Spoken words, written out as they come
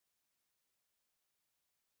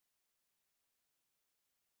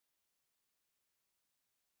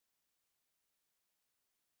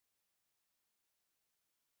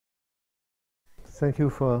thank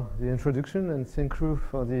you for the introduction, and thank you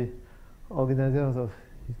for the organizers of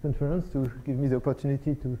this conference to give me the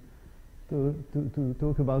opportunity to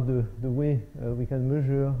talk about the way we can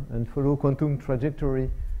measure and follow quantum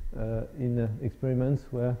trajectory in experiments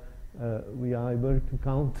where we are able to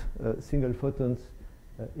count single photons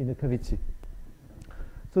in a cavity.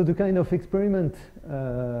 So the kind of experiment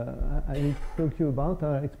I will talk to you about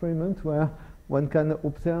are experiments where one can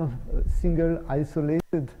observe single isolated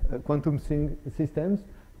quantum systems,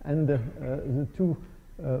 and the two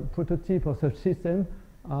prototypes of such systems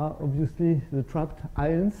are obviously the trapped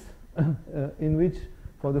ions, in which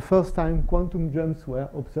for the first time quantum jumps were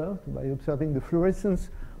observed. By observing the fluorescence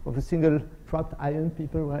of a single trapped ion,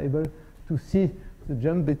 people were able to see the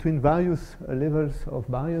jump between various levels of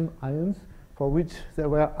barium ions, for which there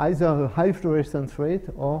were either a high fluorescence rate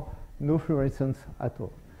or no fluorescence at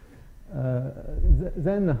all.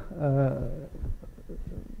 Then,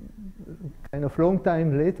 kind of long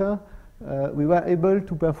time later, we were able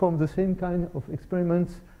to perform the same kind of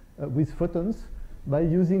experiments with photons by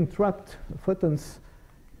using trapped photons.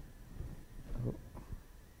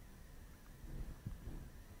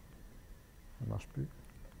 Ça marche plus.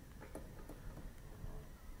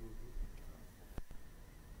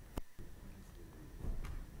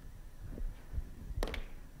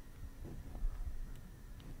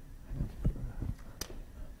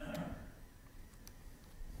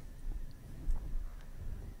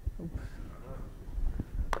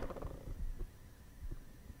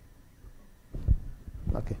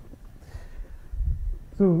 Okay.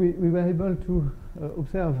 So we were able to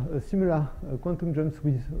observe similar quantum jumps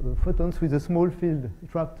with photons with a small field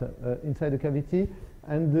trapped inside the cavity,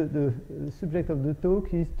 and the subject of the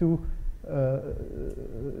talk is the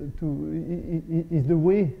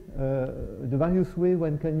way, the various way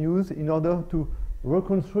one can use in order to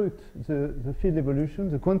reconstruct the field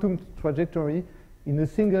evolution, the quantum trajectory, in a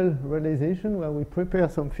single realization where we prepare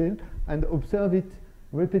some field and observe it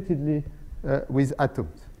repeatedly with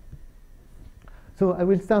atoms. So I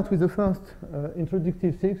will start with the first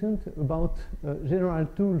introductive section about general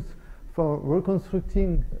tools for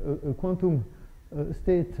reconstructing a quantum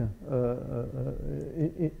state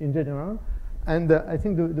in general. And I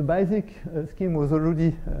think the basic scheme was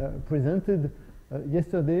already presented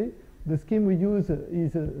yesterday. The scheme we use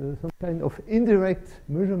is some kind of indirect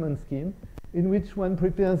measurement scheme in which one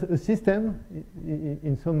prepares a system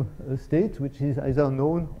in some state, which is either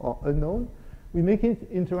known or unknown. We make it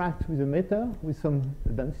interact with a matter, with some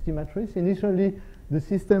density matrix. Initially, the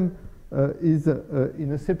system is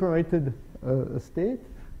in a separated state,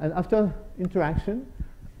 and after interaction,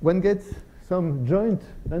 one gets some joint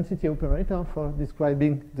density operator for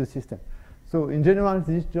describing the system. So in general,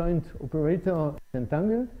 this joint operator is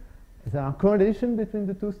entangled. There are correlations between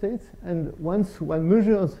the two states, and once one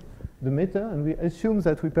measures the matter, and we assume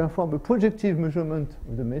that we perform a projective measurement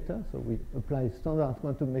of the matter, so we apply standard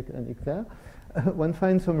quantum mechanics there, one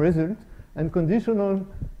finds some result, and conditional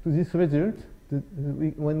to this result,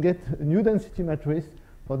 one gets a new density matrix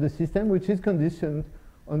for the system, which is conditioned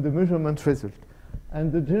on the measurement result.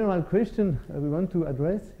 And the general question we want to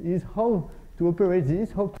address is how to operate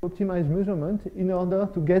this, how to optimize measurement in order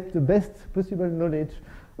to get the best possible knowledge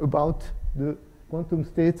about the quantum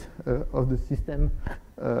state of the system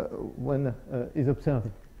one is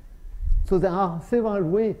observing. So there are several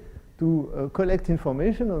ways to collect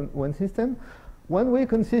information on one system. One way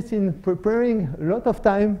consists in preparing a lot of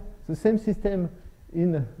time the same system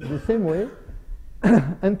in the same way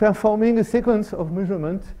and performing a sequence of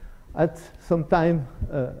measurement at some time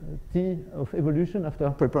t of evolution after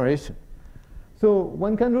preparation. So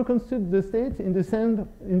one can reconstruct the state in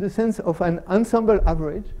the sense of an ensemble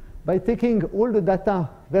average by taking all the data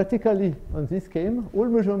vertically on this scheme, all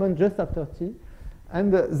measurements just after t,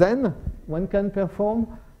 and then one can perform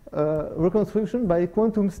reconstruction by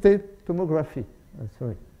quantum state tomography.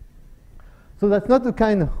 Sorry. So that's not the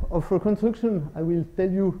kind of reconstruction I will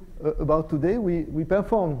tell you about today. We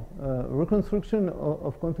perform reconstruction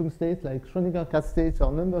of quantum states like Schrödinger cat states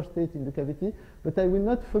or number states in the cavity, but I will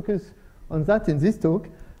not focus on that in this talk,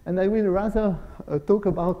 and I will rather talk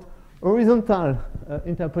about horizontal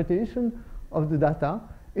interpretation of the data,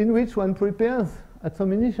 in which one prepares at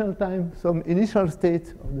some initial time some initial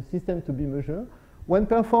state of the system to be measured. One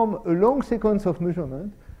performs a long sequence of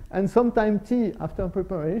measurement, and sometime t after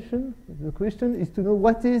preparation, the question is to know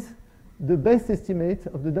what is the best estimate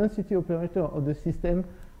of the density operator of the system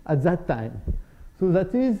at that time. So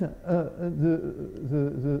that is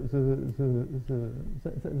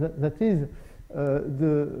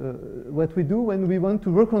what we do when we want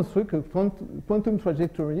to reconstruct a quantum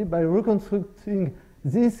trajectory by reconstructing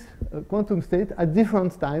this quantum state at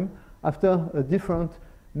different time after a different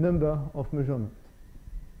number of measurements.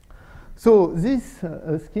 So this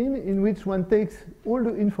scheme, in which one takes all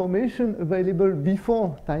the information available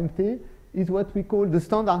before time t, is what we call the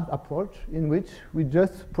standard approach, in which we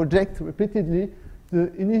just project repeatedly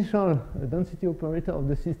the initial density operator of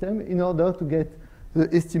the system in order to get the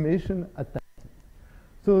estimation at time t.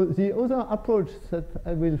 So the other approach that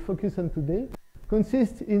I will focus on today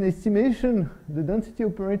consists in estimation the density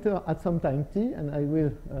operator at some time t, and I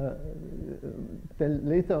will tell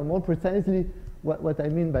later more precisely what I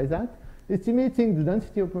mean by that. Estimating the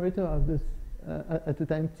density operator of this, at the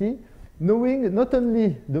time t, knowing not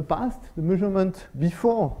only the past, the measurement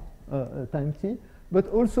before time t, but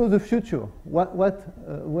also the future,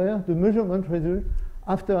 where the measurement result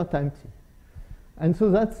after time t. And so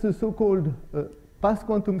that's the so-called past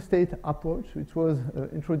quantum state approach, which was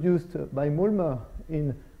introduced by Molmer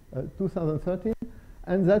in 2013,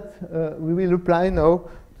 and that we will apply now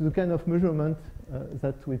to the kind of measurement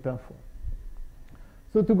that we perform.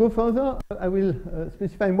 So to go further, I will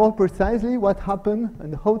specify more precisely what happened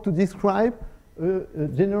and how to describe a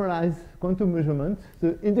generalized quantum measurement.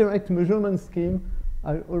 The indirect measurement scheme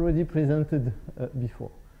I already presented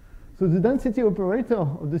before. So the density operator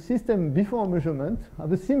of the system before measurement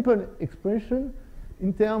have a simple expression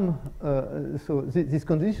in terms, so this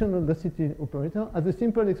conditional density operator has a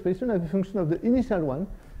simple expression as a function of the initial one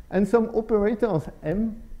and some operators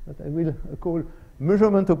m that I will call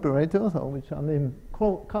measurement operators, or which are named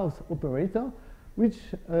Krauss operator, which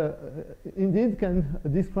indeed can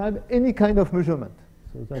describe any kind of measurement.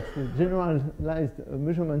 So that's the generalized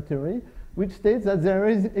measurement theory, which states that there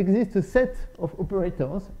exists a set of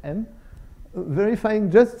operators, M, verifying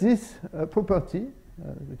just this property,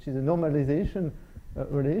 which is a normalization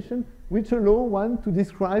relation, which allow one to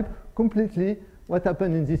describe completely what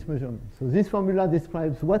happened in this measurement. So this formula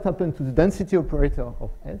describes what happened to the density operator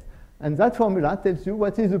of S, and that formula tells you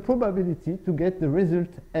what is the probability to get the result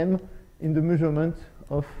M in the measurement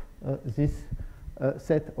of this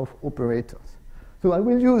set of operators. So I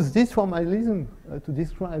will use this formalism to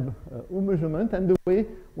describe all measurement and the way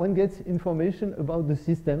one gets information about the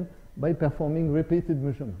system by performing repeated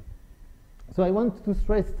measurement. So I want to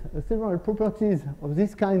stress several properties of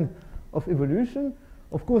this kind of evolution.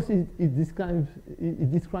 Of course, it describes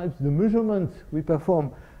the measurement we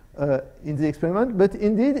perform in the experiment, but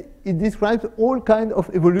indeed it describes all kinds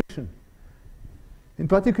of evolution. In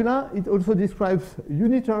particular, it also describes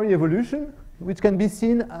unitary evolution, which can be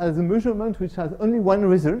seen as a measurement which has only one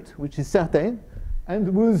result, which is certain, and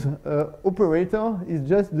whose operator is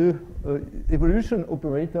just the evolution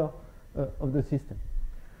operator of the system.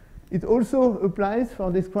 It also applies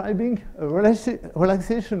for describing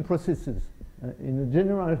relaxation processes. In the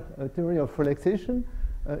general theory of relaxation,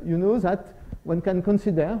 you know that one can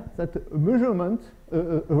consider that a measurement,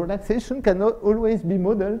 a relaxation cannot always be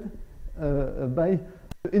modeled by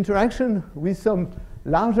interaction with some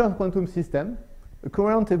larger quantum system, a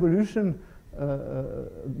current evolution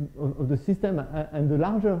of the system and the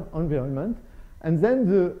larger environment, and then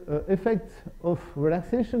the effect of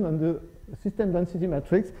relaxation on the system density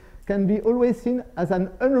matrix can be always seen as an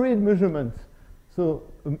unreal measurement. So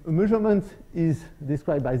a measurement is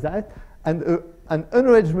described by that, and an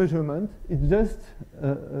unread measurement is just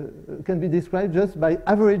can be described just by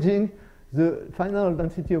averaging the final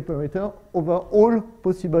density operator over all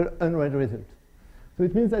possible unread results. So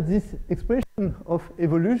it means that this expression of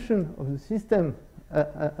evolution of the system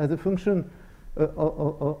as a function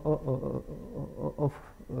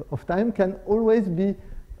of time can always be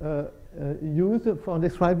used for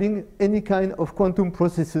describing any kind of quantum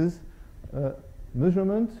processes,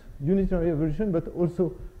 measurement, unitary evolution, but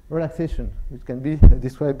also relaxation, which can be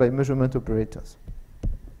described by measurement operators.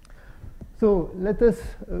 So let us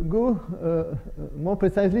go more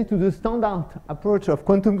precisely to the standard approach of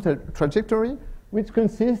quantum trajectory, which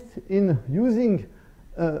consists in using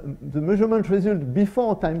the measurement result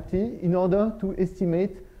before time t in order to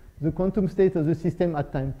estimate the quantum state of the system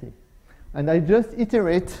at time t. And I just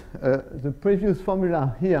iterate the previous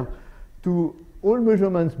formula here to all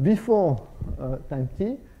measurements before time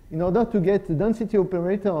t in order to get the density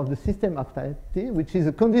operator of the system at time t, which is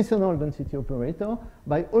a conditional density operator,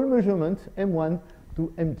 by all measurements m1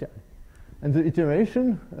 to mj. And the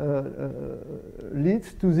iteration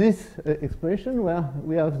leads to this expression where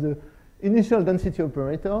we have the initial density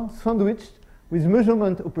operator sandwiched with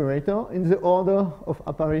measurement operator in the order of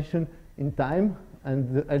apparition in time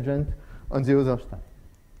and the adjoint on the other side.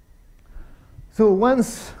 So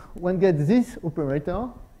once one gets this operator,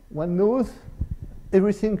 one knows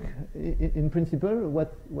everything in principle,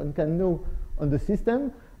 what one can know on the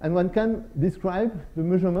system, and one can describe the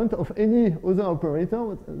measurement of any other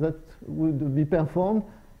operator that would be performed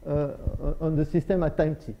on the system at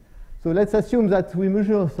time t. So let's assume that we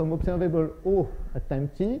measure some observable O at time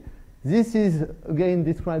t. This is again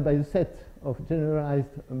described by a set of generalized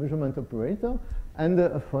measurement operator.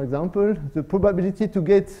 And for example, the probability to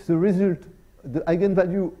get the result, the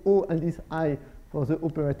eigenvalue O and this I for the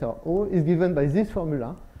operator O is given by this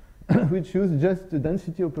formula, which uses just the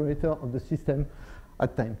density operator of the system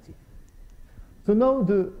at time t. So now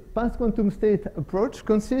the past quantum state approach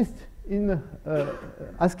consists in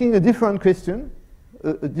asking a different question,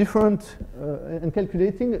 and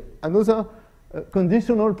calculating another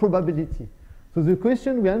conditional probability. So the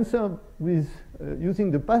question we answer with using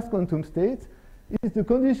the past quantum state is the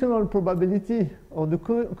conditional probability or the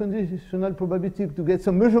conditional probability to get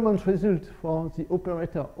some measurement result for the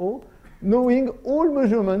operator O, knowing all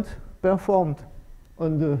measurements performed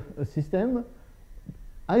on the system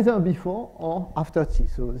either before or after t.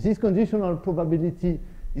 So this conditional probability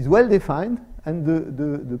is well defined, and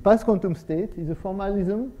the past quantum state is a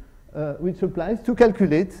formalism which applies to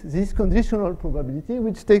calculate this conditional probability,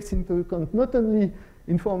 which takes into account not only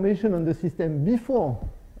information on the system before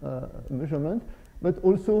measurement, but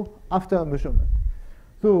also after measurement.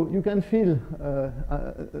 So you can feel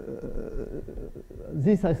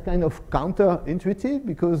this as kind of counterintuitive,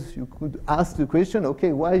 because you could ask the question,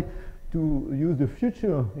 okay, why to use the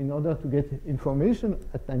future in order to get information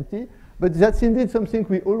at time t? But that's indeed something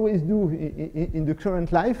we always do in the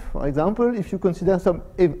current life. For example, if you consider some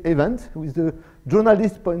event with the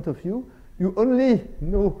journalist point of view, you only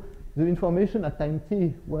know the information at time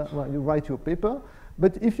t where you write your paper.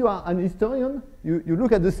 But if you are an historian, you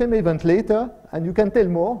look at the same event later, and you can tell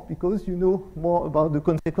more because you know more about the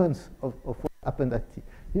consequence of what happened at t.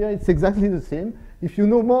 Here it's exactly the same. If you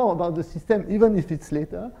know more about the system, even if it's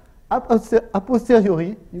later, a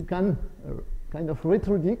posteriori, you can kind of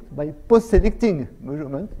retrodict by post-selecting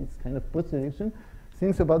measurement. It's kind of post-selection,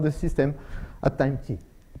 things about the system at time t.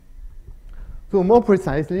 So more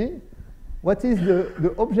precisely, what is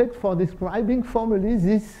the object for describing formally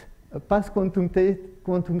this past quantum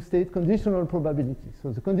state conditional probability?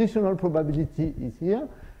 So the conditional probability is here.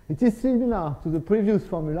 It is similar to the previous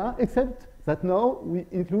formula, except that now we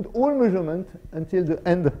include all measurement until the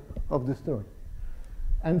end of the story.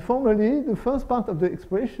 And formally, the first part of the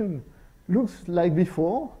expression looks like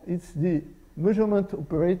before. It's the measurement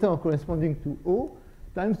operator corresponding to O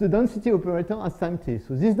times the density operator at time t.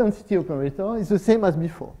 So this density operator is the same as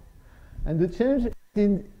before. And the change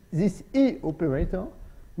in this E operator,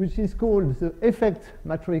 which is called the effect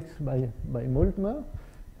matrix by Moltmer,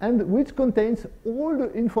 and which contains all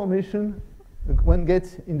the information one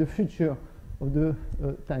gets in the future of the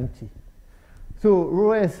time t. So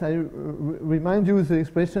ρS, I remind you the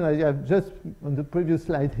expression I have just on the previous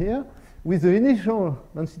slide here, with the initial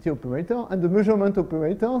density operator and the measurement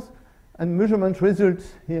operators and measurement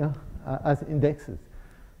results here as indexes.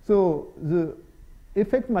 So the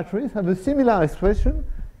effect matrix have a similar expression,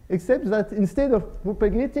 except that instead of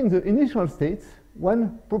propagating the initial states,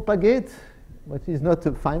 one propagates what is not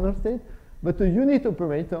a final state, but a unit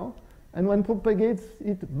operator, and one propagates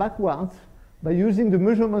it backwards by using the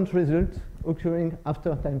measurement result occurring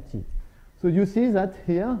after time t. So you see that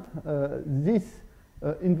here, this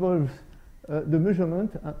involves the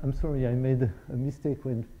measurement. I'm sorry, I made a mistake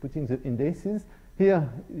when putting the indices. Here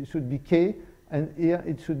it should be k, and here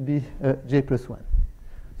it should be j plus 1.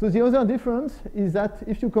 So the other difference is that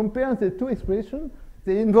if you compare the two expressions,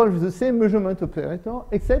 they involve the same measurement operator,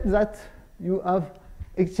 except that you have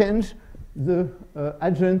exchanged the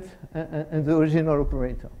adjunct and the original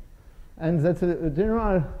operator. And that's a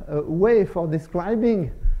general way for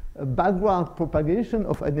describing a backward propagation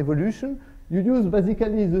of an evolution. You use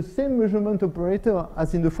basically the same measurement operator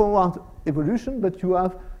as in the forward evolution, but you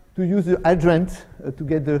have to use the adjunct to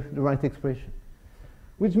get the right expression.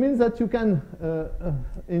 Which means that you can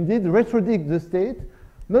indeed retrodict the state,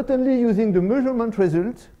 not only using the measurement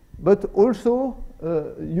result, but also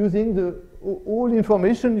using all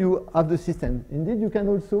information you have the system. Indeed, you can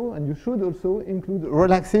also, and you should also, include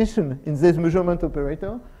relaxation in this measurement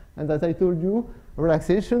operator. And as I told you,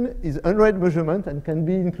 relaxation is unread measurement and can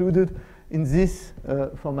be included in this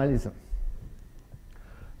formalism.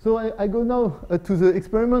 So I go now to the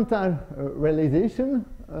experimental realization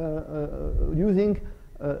using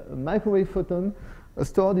a microwave photon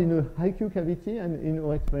stored in a high-Q cavity and in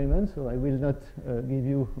our experiment. So I will not give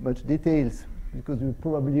you much details because you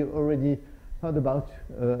probably already heard about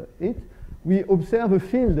it. We observe a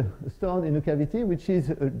field stored in a cavity, which is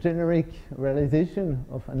a generic realization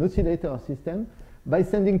of an oscillator system by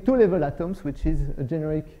sending two-level atoms, which is a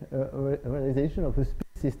generic realization of a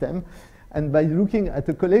system. And by looking at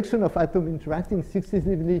a collection of atoms interacting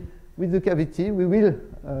successively with the cavity, we will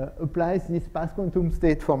apply this past quantum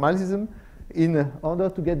state formalism in order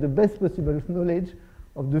to get the best possible knowledge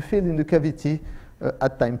of the field in the cavity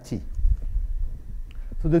at time t.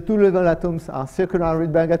 So the two-level atoms are circular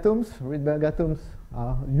Rydberg atoms. Rydberg atoms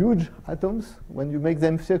are huge atoms. When you make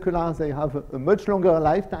them circular, they have a much longer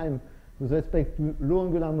lifetime with respect to low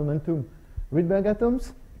angular momentum Rydberg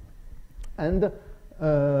atoms. And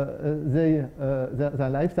their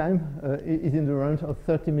lifetime is in the range of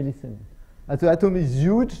 30 milliseconds. As the atom is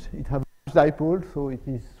huge, it has a large dipole, so it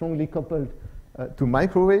is strongly coupled to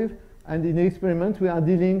microwave. And in the experiment, we are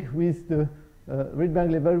dealing with the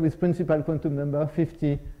Rydberg level with principal quantum number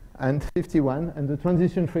 50 and 51, and the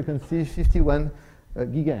transition frequency 51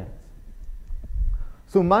 gigahertz.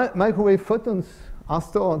 So microwave photons are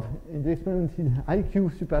stored in the experiment in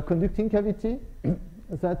IQ superconducting cavity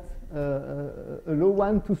that allow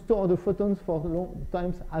one to store the photons for long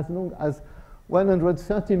times as long as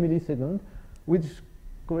 130 milliseconds, which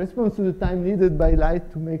corresponds to the time needed by light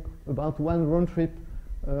to make about one round trip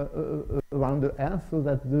around the Earth, so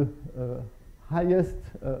that the highest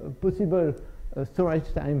possible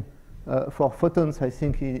storage time for photons, I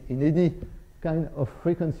think, in any kind of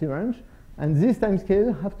frequency range. And this time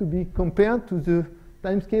scale have to be compared to the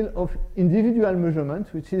time scale of individual measurement,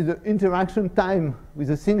 which is the interaction time with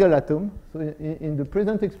a single atom. So in the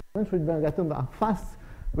present experiment, Rydberg atoms are fast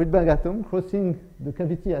Rydberg atoms crossing the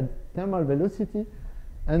cavity at thermal velocity,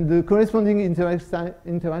 and the corresponding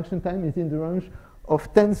interaction time is in the range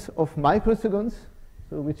of tenths of microseconds,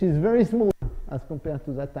 so which is very small as compared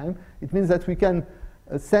to that time. It means that we can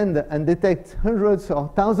send and detect hundreds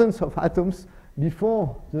or thousands of atoms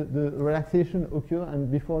before the relaxation occurs and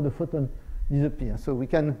before the photon disappear. So we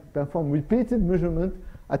can perform repeated measurement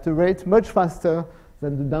at a rate much faster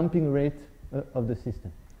than the damping rate of the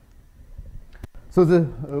system. So the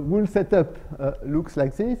whole setup looks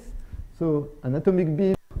like this. So an atomic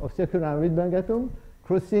beam of circular Rydberg atom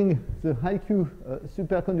crossing the high-Q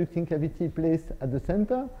superconducting cavity placed at the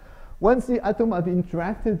center. Once the atoms have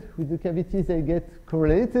interacted with the cavity, they get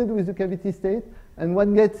correlated with the cavity state, and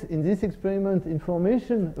one gets, in this experiment,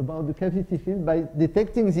 information about the cavity field by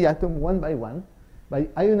detecting the atom one by one, by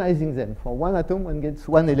ionizing them. For one atom, one gets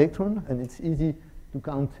one electron, and it's easy to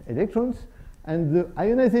count electrons. And the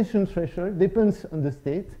ionization threshold depends on the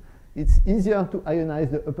state. It's easier to ionize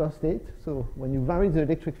the upper state. So when you vary the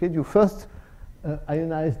electric field, you first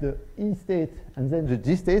ionize the E state and then the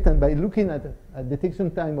G state. And by looking at detection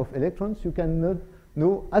time of electrons, you can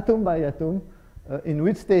know atom by atom in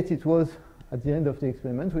which state it was at the end of the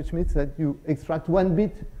experiment, which means that you extract 1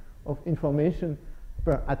 bit of information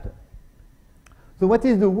per atom. So what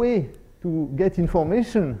is the way to get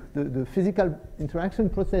information, the physical interaction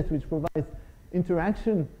process which provides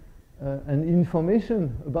interaction and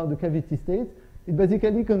information about the cavity state? It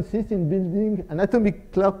basically consists in building an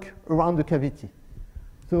atomic clock around the cavity.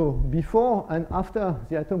 So before and after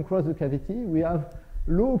the atom crosses the cavity, we have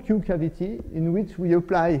low Q cavity in which we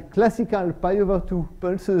apply classical pi/2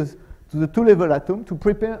 pulses to the two-level atom to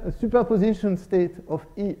prepare a superposition state of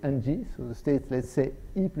E and G. So the state, let's say,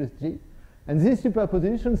 E plus G. And this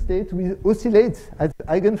superposition state will oscillate at the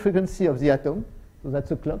eigenfrequency of the atom. So that's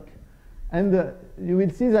a clock. And you will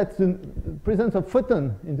see that the presence of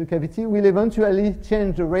photon in the cavity will eventually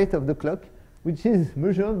change the rate of the clock, which is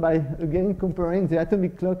measured by, again, comparing the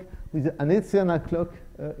atomic clock with an external clock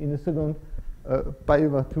in a second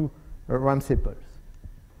pi/2 Ramsey pulse.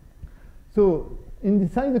 So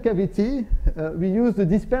inside the cavity, we use the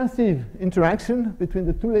dispersive interaction between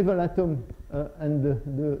the two-level atom and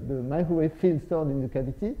the microwave field stored in the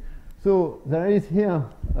cavity. So there is here,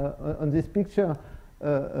 on this picture,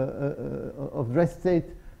 of rest state,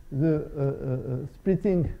 the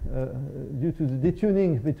splitting due to the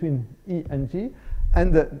detuning between E and G.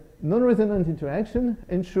 And the non-resonant interaction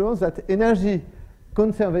ensures that energy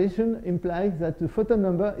conservation implies that the photon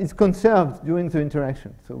number is conserved during the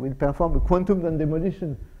interaction. So we'll perform a quantum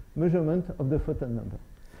non-demolition measurement of the photon number.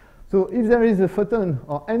 So if there is a photon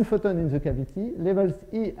or n photon in the cavity, levels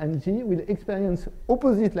E and G will experience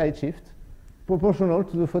opposite light shift proportional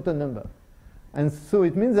to the photon number. And so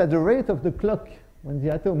it means that the rate of the clock when the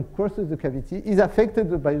atom crosses the cavity is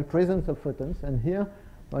affected by the presence of photons. And here,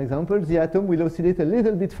 for example, the atom will oscillate a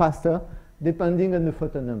little bit faster depending on the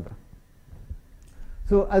photon number.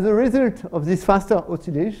 So as a result of this faster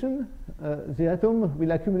oscillation, the atom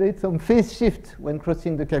will accumulate some phase shift when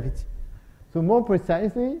crossing the cavity. So more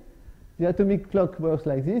precisely, the atomic clock works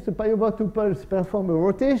like this. A pi/2 pulse performs a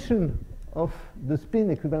rotation of the spin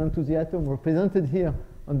equivalent to the atom represented here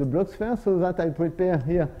on the Bloch sphere, so that I prepare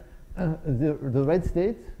here the red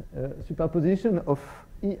state, superposition of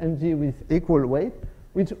E and G with equal weight,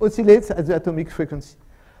 which oscillates at the atomic frequency.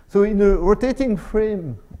 So in a rotating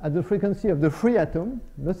frame at the frequency of the free atom,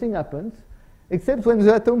 nothing happens, except when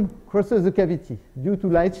the atom crosses the cavity. Due to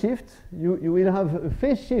light shift, you will have a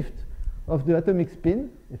phase shift of the atomic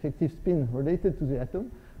spin, effective spin related to the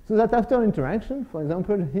atom, so that after interaction, for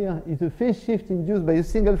example, here is a phase shift induced by a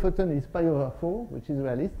single photon is pi/4, which is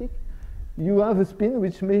realistic. You have a spin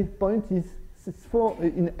which may point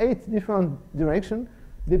in 8 different directions,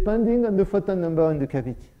 depending on the photon number in the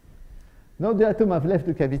cavity. Now the atom have left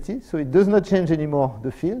the cavity, so it does not change anymore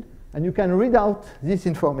the field, and you can read out this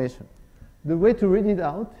information. The way to read it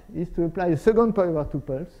out is to apply a second pi/2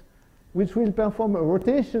 pulse, which will perform a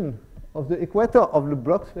rotation of the equator of the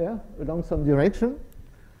Bloch sphere along some direction,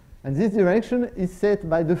 and this direction is set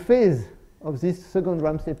by the phase of this second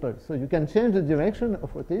Ramsey pulse. So you can change the direction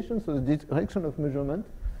of rotation, so the direction of measurement,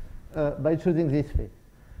 by choosing this phase.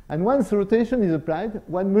 And once rotation is applied,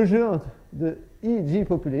 one measured the EG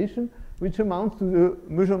population, which amounts to the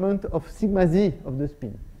measurement of sigma z of the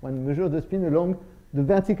spin. One measures the spin along the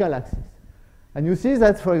vertical axis. And you see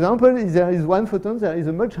that, for example, if there is one photon, there is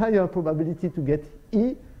a much higher probability to get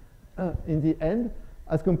E in the end,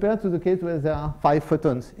 as compared to the case where there are 5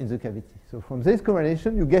 photons in the cavity. So from this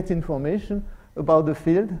correlation, you get information about the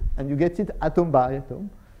field, and you get it atom by atom.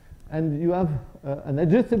 And you have an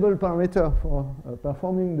adjustable parameter for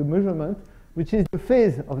performing the measurement, which is the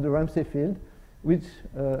phase of the Ramsey field, which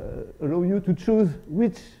allow you to choose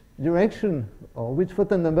which direction or which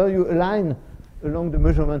photon number you align along the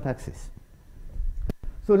measurement axis.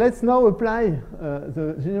 So let's now apply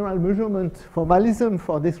the general measurement formalism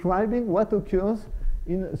for describing what occurs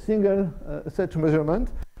in a single such measurement,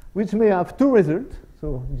 which may have 2 results.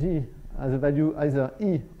 So G has a value either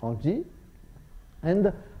E or G.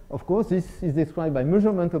 And of course, this is described by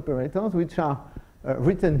measurement operators, which are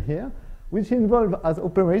written here, which involve as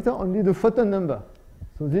operator only the photon number.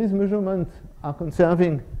 So these measurements are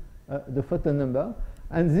conserving the photon number.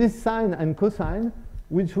 And this sine and cosine,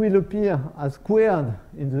 which will appear as squared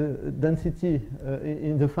in the density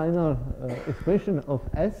in the final expression of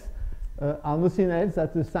S, are nothing else than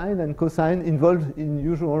the sine and cosine involved in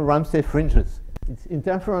usual Ramsey fringes. It's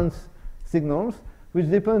interference signals which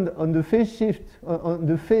depend on the phase shift, on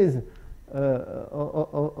the phase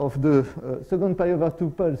of the second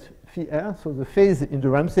pi/2 pulse phi r, so the phase in the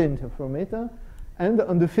Ramsey interferometer, and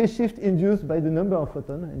on the phase shift induced by the number of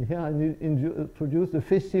photons. And here I introduce the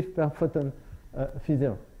phase shift per photon phi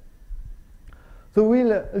 0. So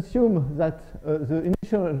we'll assume that the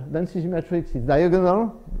initial density matrix is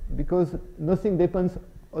diagonal, because nothing depends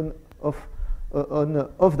on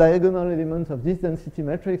off-diagonal elements of this density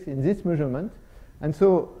matrix in this measurement. And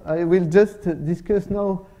so I will just discuss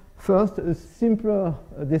now first a simpler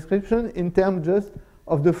description in terms just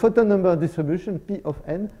of the photon number distribution, P of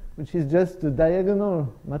n, which is just the diagonal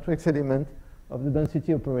matrix element of the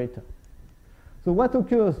density operator. So what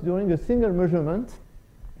occurs during a single measurement?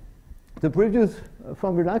 The previous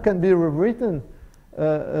formula can be rewritten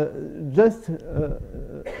just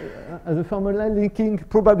as a formula linking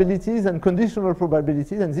probabilities and conditional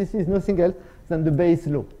probabilities, and this is nothing else than the Bayes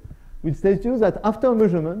law, which tells you that after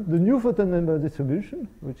measurement, the new photon number distribution,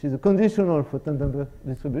 which is a conditional photon number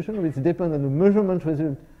distribution, which depends on the measurement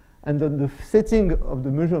result and on the setting of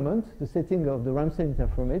the measurement, the setting of the Ramsey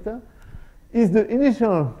interferometer, is the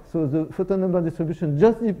initial, so the photon number distribution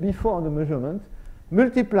just before the measurement,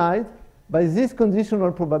 multiplied by this conditional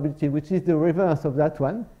probability, which is the reverse of that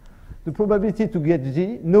one, the probability to get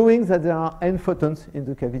G, knowing that there are n photons in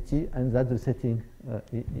the cavity and that the setting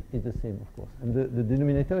is the same, of course. And the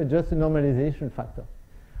denominator is just a normalization factor.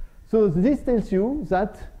 So this tells you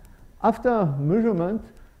that after measurement,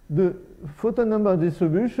 the photon number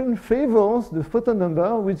distribution favors the photon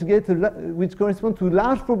number which corresponds to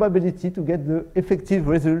large probability to get the effective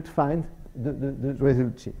result, find the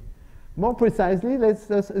result G. More precisely, let's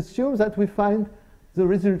just assume that we find the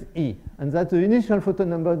result E, and that the initial photon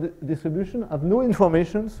number distribution have no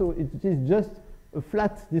information, so it is just a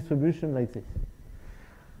flat distribution like this.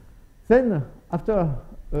 Then, after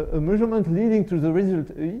a measurement leading to the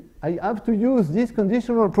result E, I have to use this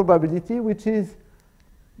conditional probability, which is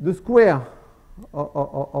the square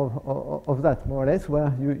of that, more or less,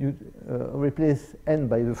 where you replace n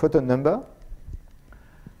by the photon number.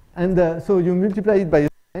 And so you multiply it by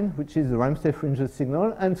n, which is the Ramsey fringes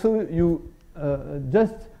signal, and so you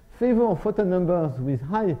just favor photon numbers with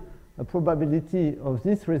high probability of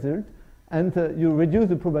this result, and you reduce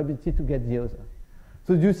the probability to get the other.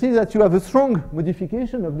 So you see that you have a strong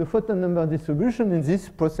modification of the photon number distribution in this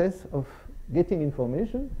process of getting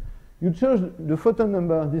information. You change the photon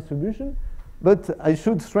number distribution, but I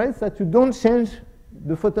should stress that you don't change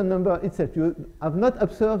the photon number itself. You have not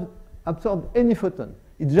absorbed any photon.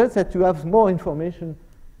 It's just that you have more information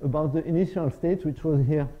about the initial state, which was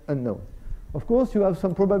here unknown. Of course, you have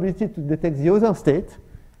some probability to detect the other state,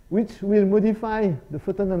 which will modify the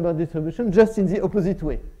photon number distribution just in the opposite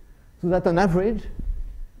way. So that on average,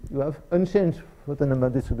 you have unchanged photon number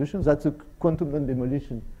distribution. That's a quantum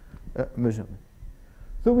non-demolition measurement.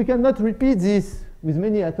 So we cannot repeat this with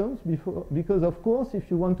many atoms because, of course,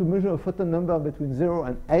 if you want to measure a photon number between 0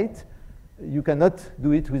 and 8, you cannot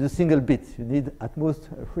do it with a single bit. You need at most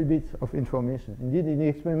 3 bits of information. Indeed, in the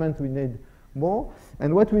experiment, we need more.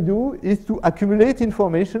 And what we do is to accumulate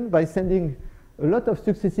information by sending a lot of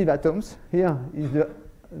successive atoms. Here is the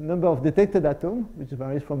number of detected atoms, which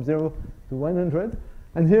varies from 0 to 100.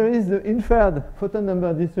 And here is the inferred photon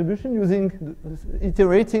number distribution using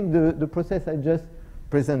iterating the process I just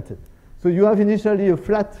presented. So you have initially a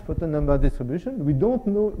flat photon number distribution. We don't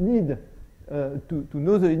need to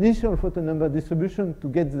know the initial photon number distribution to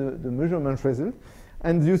get the measurement result.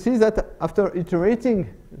 And you see that after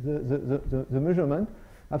iterating the measurement,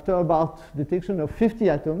 after about detection of 50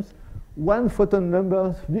 atoms, one photon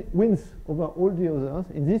number wins over all the others.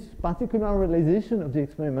 In this particular realization of the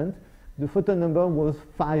experiment, the photon number was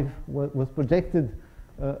 5, was projected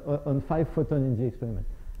on 5 photons in the experiment.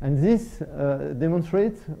 And this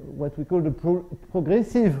demonstrates what we call the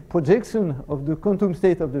progressive projection of the quantum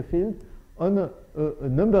state of the field on a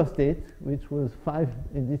number state, which was 5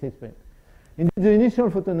 in this experiment. Indeed, the initial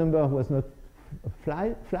photon number was not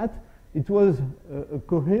flat. It was a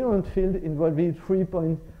coherent field involving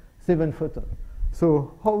 3.7 photons.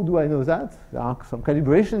 So how do I know that? There are some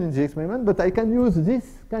calibration in the experiment, but I can use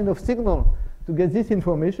this kind of signal to get this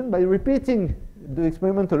information by repeating the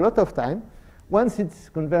experiment a lot of times. Once it's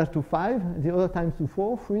converged to 5, the other times to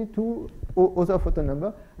 4, 3, 2, other photon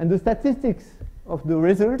number. And the statistics of the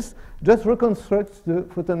results just reconstructs the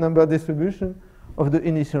photon number distribution of the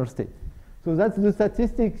initial state. So that's the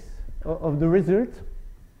statistics of the result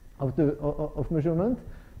of measurement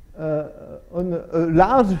on a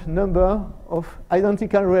large number of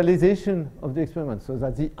identical realization of the experiment. So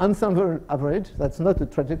that's the ensemble average. That's not a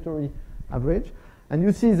trajectory average. And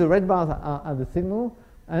you see the red bars are the signal.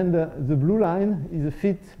 And the blue line is a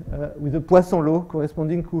fit with a Poisson law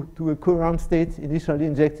corresponding to a coherent state initially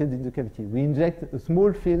injected in the cavity. We inject a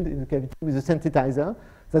small field in the cavity with a synthesizer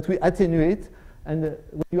that we attenuate. And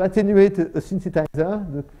when you attenuate a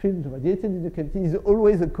synthesizer, the field radiated in the cavity is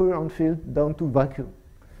always a coherent field down to vacuum.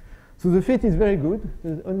 So the fit is very good.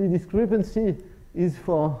 The only discrepancy is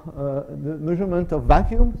for the measurement of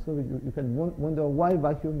vacuum. So you can wonder why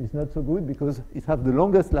vacuum is not so good, because it has the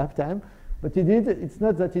longest lifetime. But indeed, it's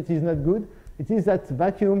not that it is not good. It is that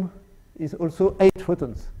vacuum is also 8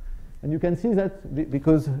 photons. And you can see that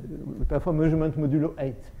because we perform measurement modulo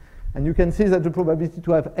 8. And you can see that the probability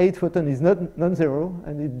to have 8 photons is not non-zero,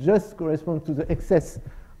 and it just corresponds to the excess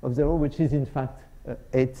of 0, which is in fact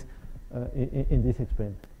 8 in this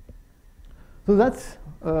experiment. So that's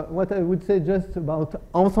what I would say just about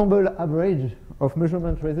ensemble average of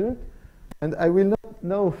measurement result. And I will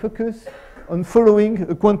now focus on following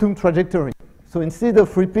a quantum trajectory. So instead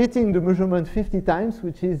of repeating the measurement 50 times,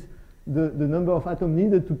 which is the number of atoms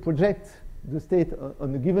needed to project the state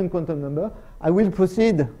on a given quantum number, I will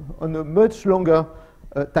proceed on a much longer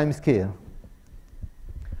time scale.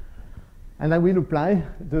 And I will apply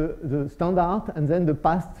the standard and then the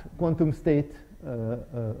past quantum state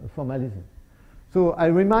formalism. So I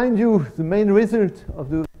remind you the main result of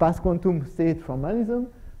the past quantum state formalism,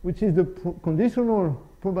 which is the conditional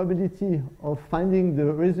probability of finding the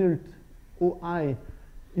result OI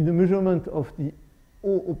in the measurement of the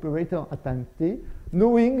O operator at time t,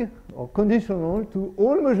 knowing or conditional to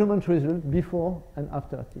all measurement results before and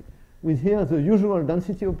after t. With here the usual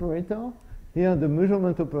density operator, here the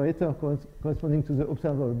measurement operator corresponding to the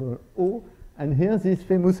observable O, and here this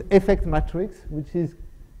famous effect matrix, which is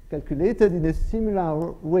calculated in a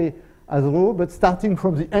similar way as rho, but starting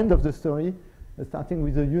from the end of the story, starting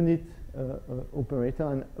with a unit operator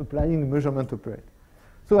and applying measurement operator.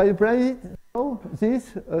 So I apply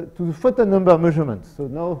this to the photon number measurement. So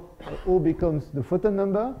now O becomes the photon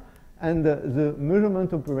number, and the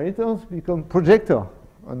measurement operators become projector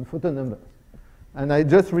on photon numbers. And I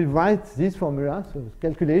just rewrite this formula. So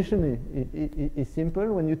calculation is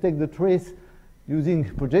simple. When you take the trace using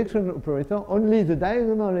projection operator, only the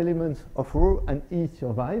diagonal elements of rho and E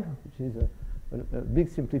survive, which is a big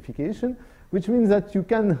simplification, which means that you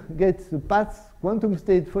can get the past quantum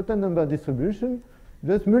state photon number distribution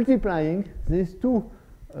just multiplying these two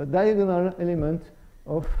diagonal elements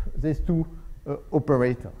of these two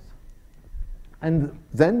operators. And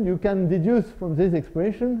then you can deduce from this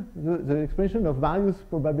expression the expression of various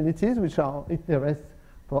probabilities which are of interest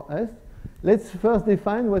for us. Let's first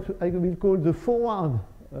define what I will call the forward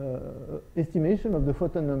estimation of the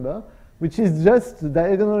photon number, which is just the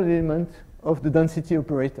diagonal element of the density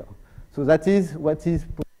operator. So that is what is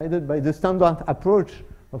provided by the standard approach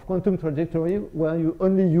of quantum trajectory, where you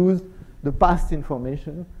only use the past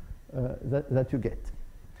information that you get.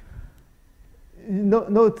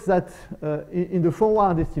 Note that in the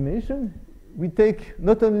forward estimation, we take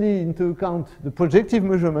not only into account the projective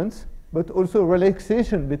measurements, but also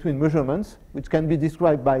relaxation between measurements, which can be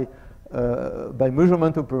described by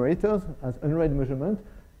measurement operators as unread measurement.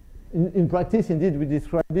 In practice, indeed, we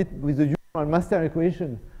describe it with the usual master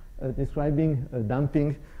equation describing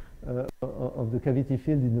damping of the cavity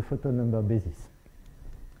field in the photon number basis.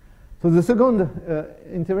 So the second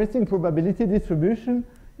interesting probability distribution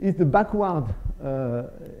is the backward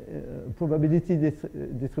probability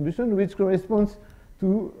distribution, which corresponds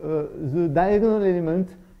to the diagonal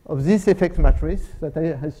element of this effect matrix that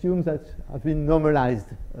I assume that have been normalized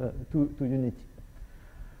to unity.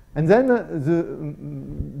 And then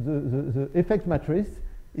the effect matrix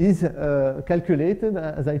is calculated,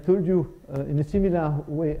 as I told you, in a similar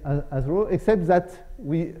way as rho, except that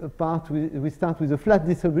we start with a flat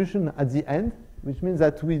distribution at the end, which means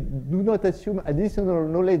that we do not assume additional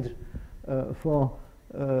knowledge for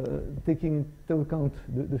taking into account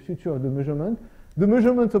the future of the measurement. The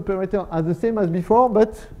measurement operator are the same as before,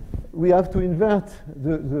 but we have to invert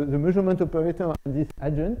the measurement operator and this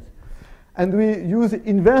adjunct. And we use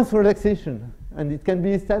inverse relaxation. And it can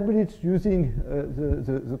be established using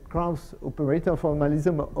the Krauss operator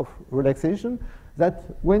formalism of relaxation, that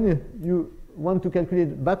when you want to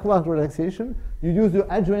calculate backward relaxation, you use the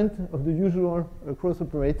adjoint of the usual cross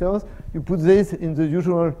operators. You put this in the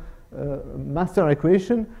usual master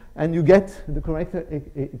equation, and you get the correct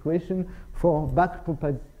equation for back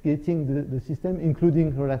propagating the system,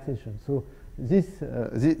 including relaxation. So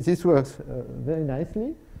this works very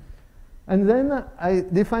nicely. And then I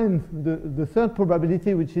define the third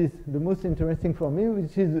probability, which is the most interesting for me,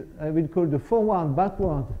 which is I will call the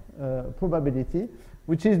forward-backward probability,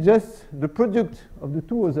 which is just the product of the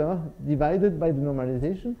two others divided by the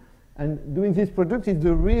normalization. And doing this product is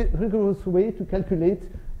the rigorous way to calculate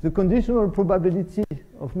the conditional probability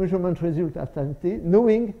of measurement result after t,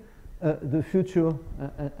 knowing the future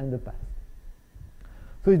and the past.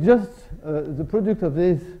 So it's just the product of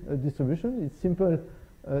this distribution. It's simple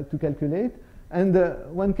to calculate. And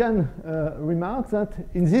one can remark that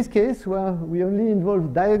in this case, where we only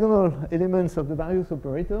involve diagonal elements of the various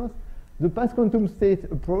operators, the past quantum state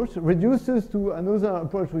approach reduces to another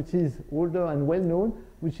approach which is older and well-known,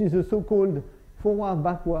 which is a so-called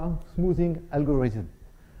forward-backward smoothing algorithm.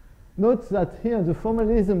 Note that here the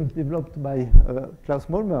formalism developed by Klaus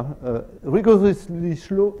Molmer rigorously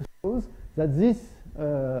shows that this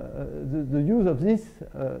the use of this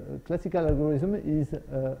classical algorithm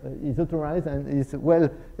is authorized and is well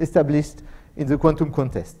established in the quantum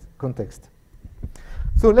context.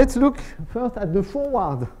 So let's look first at the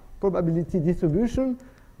forward probability distribution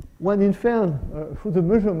when inferred through the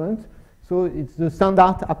measurement. So it's the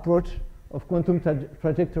standard approach of quantum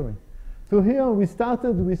trajectory. So here we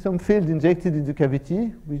started with some field injected in the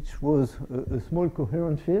cavity, which was a small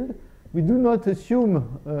coherent field. We do not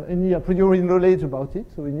assume any a priori knowledge about it.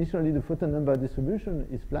 So initially the photon number distribution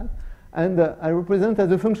is flat. And I represent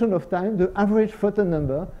as a function of time the average photon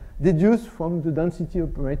number deduced from the density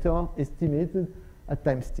operator estimated at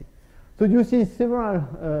times t. So you see several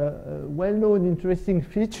well-known interesting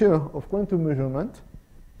features of quantum measurement.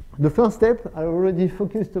 The first step, I already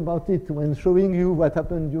focused about it when showing you what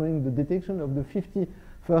happened during the detection of the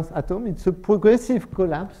 51st atom. It's a progressive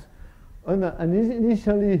collapse on an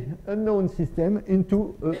initially unknown system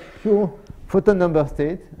into a pure photon number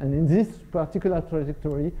state. And in this particular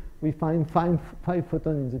trajectory, we find five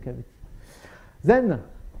photons in the cavity. Then,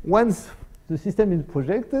 once the system is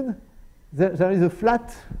projected, there is a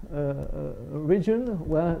flat region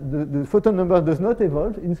where the photon number does not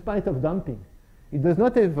evolve in spite of damping. It does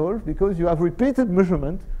not evolve because you have repeated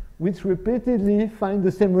measurement which repeatedly find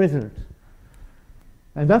the same result.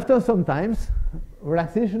 And after some time,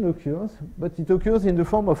 relaxation occurs, but it occurs in the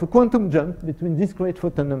form of a quantum jump between discrete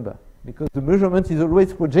photon number, because the measurement is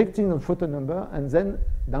always projecting on photon number, and then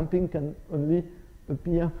damping can only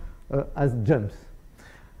appear as jumps.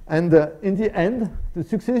 And in the end, the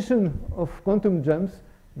succession of quantum jumps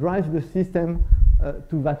drives the system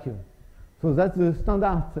to vacuum. So that's the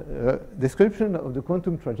standard description of the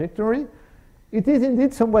quantum trajectory. It is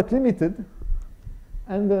indeed somewhat limited,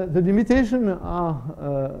 and the limitations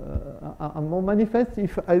are more manifest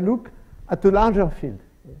if I look at a larger field,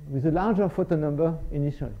 with a larger photon number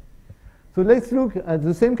initially. So let's look at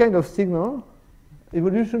the same kind of signal,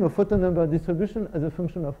 evolution of photon number distribution as a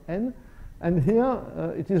function of n. And here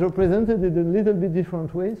it is represented in a little bit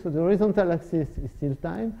different way. So the horizontal axis is still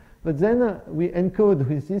time, but then we encode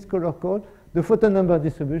with this color code the photon number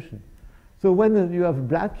distribution. So when you have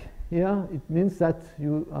black here, it means that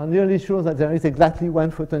you are nearly sure that there is exactly one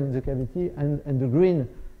photon in the cavity, and the green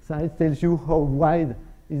side tells you how wide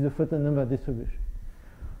is the photon number distribution.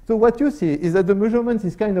 So what you see is that the measurement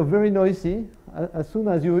is kind of very noisy as soon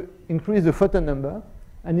as you increase the photon number.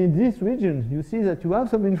 And in this region, you see that you have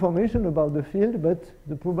some information about the field, but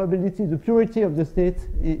the probability, the purity of the state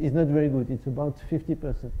is not very good. It's about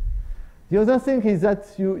 50%. The other thing is that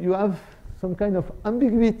you have some kind of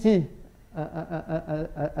ambiguity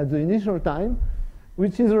at the initial time,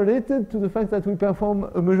 which is related to the fact that we perform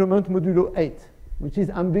a measurement modulo 8, which is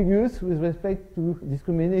ambiguous with respect to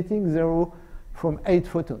discriminating 0 from 8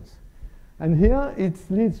 photons. And here it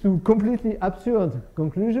leads to completely absurd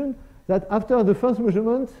conclusion that after the first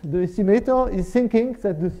measurement, the estimator is thinking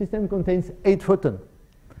that the system contains 8 photons.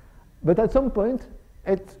 But at some point,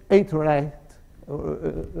 8 right,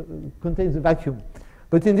 contains a vacuum.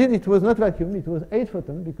 But indeed, it was not vacuum, it was 8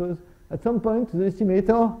 photons, because at some point, the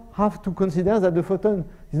estimator have to consider that the photon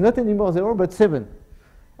is not anymore 0, but 7.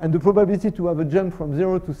 And the probability to have a jump from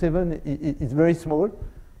 0 to 7 is very small,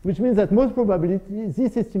 which means that most probability,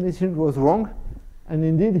 this estimation was wrong, and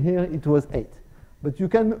indeed here it was 8. But you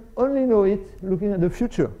can only know it looking at the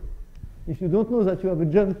future. If you don't know that you have a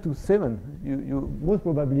jump to 7, most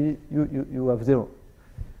probably you have 0.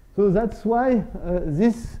 So that's why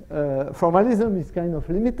this formalism is kind of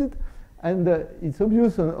limited, and it's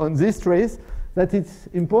obvious on this trace that it's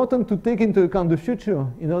important to take into account the future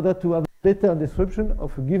in order to have a better description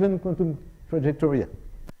of a given quantum trajectory at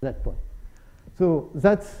that point. So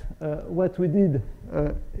that's what we did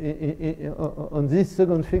on this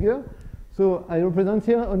second figure. So I represent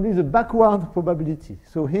here only the backward probability.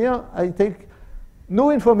 So here I take no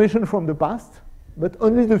information from the past, but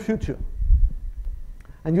only the future.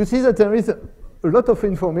 And you see that there is a lot of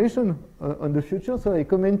information on the future. So I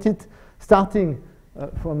comment it starting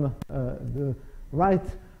from the right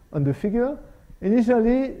on the figure.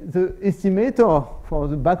 Initially, the estimator for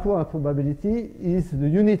the backward probability is the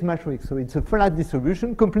unit matrix. So it's a flat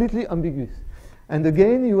distribution, completely ambiguous. And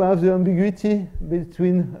again, you have the ambiguity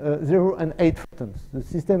between 0 and 8 photons. The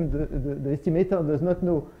system, the estimator does not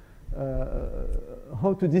know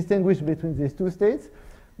how to distinguish between these two states.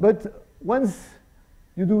 But once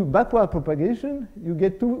you do backward propagation, you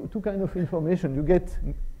get two kinds of information. You get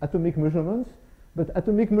atomic measurements, but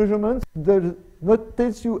atomic measurements does not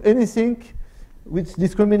tell you anything which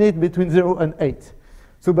discriminate between 0 and 8.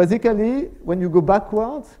 So basically, when you go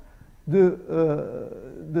backwards,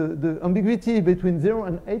 the ambiguity between 0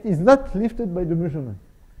 and 8 is not lifted by the measurement.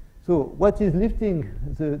 So what is lifting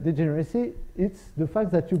the degeneracy? It's the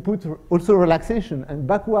fact that you put also relaxation and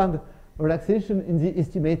backward relaxation in the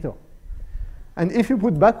estimator. And if you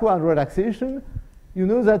put backward relaxation, you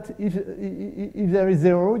know that if there is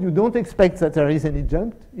 0, you don't expect that there is any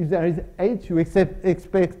jump. If there is 8, you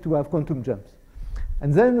expect to have quantum jumps.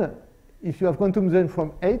 And then, if you have quantum jump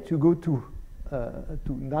from 8, you go to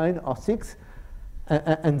 9 or 6,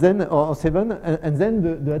 and then or 7, and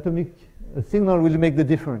then the atomic signal will make the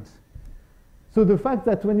difference. So the fact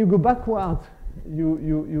that when you go backward,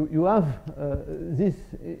 you have this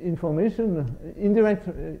information, indirect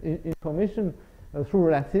information through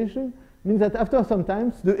relaxation, means that after some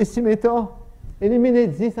time, the estimator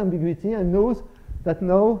eliminates this ambiguity and knows that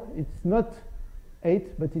now it's not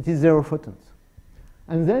 8, but it is 0 photons.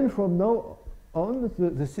 And then from now on,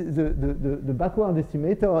 the backward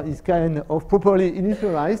estimator is kind of properly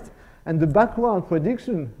initialized, and the backward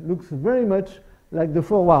prediction looks very much like the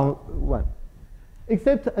forward one,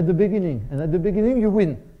 except at the beginning. And at the beginning, you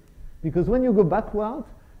win, because when you go backward,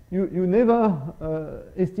 you never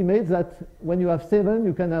estimate that when you have 7,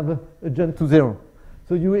 you can have a jump to 0.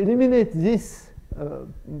 So you eliminate this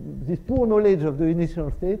poor knowledge of the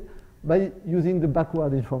initial state by using the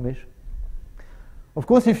backward information. Of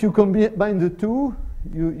course, if you combine the two,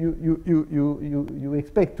 you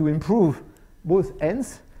expect to improve both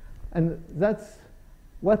ends, and that's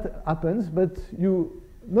what happens. But you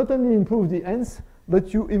not only improve the ends,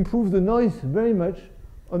 but you improve the noise very much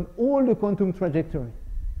on all the quantum trajectory.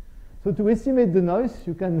 So to estimate the noise,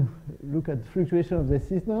 you can look at fluctuation of the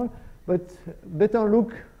signal, but better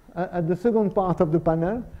look at the second part of the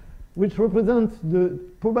panel, which represents the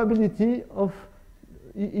probability of,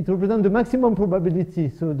 it represents the maximum probability,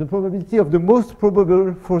 so the probability of the most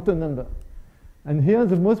probable photon number. And here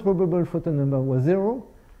the most probable photon number was 0,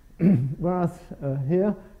 whereas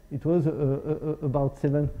here it was about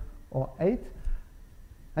 7 or 8.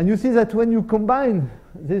 And you see that when you combine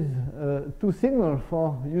these two signals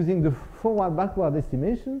for using the forward-backward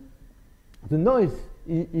estimation, the noise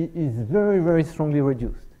is very, very strongly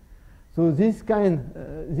reduced. So this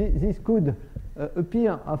could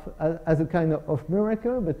appear as a kind of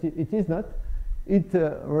miracle, but it is not. It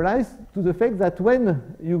relies to the fact that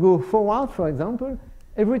when you go forward, for example,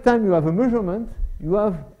 every time you have a measurement, you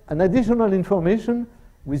have an additional information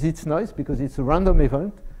with its noise because it's a random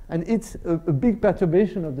event, and it's a big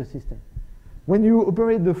perturbation of the system. When you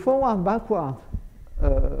operate the forward-backward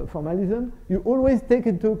formalism, you always take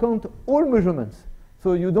into account all measurements.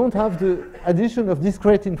 So you don't have the addition of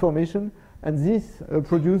discrete information, and this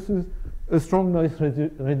produces a strong noise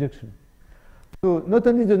reduction. So not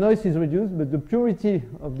only the noise is reduced, but the purity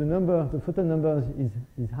of the number, the photon numbers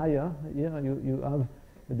is higher. Here you have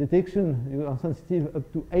a detection, you are sensitive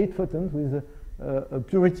up to 8 photons with a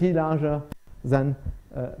purity larger than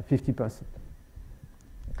 50%.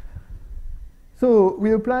 So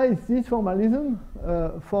we apply this formalism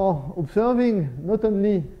for observing not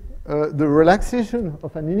only the relaxation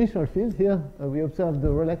of an initial field. Here we observe the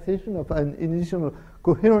relaxation of an initial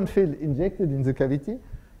coherent field injected in the cavity.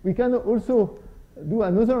 We can also do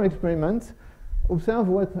another experiment, observe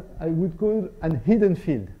what I would call an hidden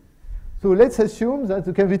field. So let's assume that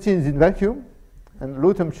the cavity is in vacuum and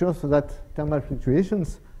low temperature so that thermal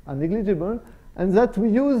fluctuations are negligible, and that we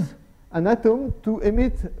use an atom to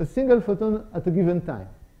emit a single photon at a given time.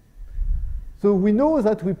 So we know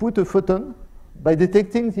that we put a photon by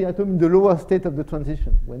detecting the atom in the lower state of the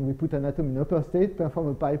transition. When we put an atom in upper state, perform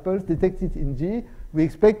a pi pulse, detect it in G, we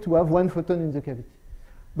expect to have 1 photon in the cavity.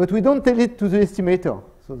 But we don't tell it to the estimator.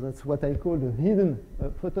 So that's what I call the hidden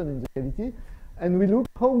photon in the cavity. And we look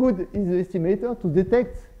how good is the estimator to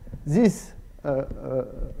detect this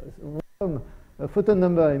random photon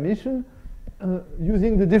number emission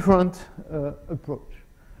using the different approach.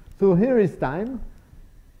 So here is time.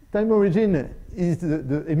 Time origin is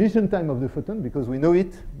the emission time of the photon because we know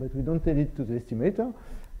it, but we don't tell it to the estimator.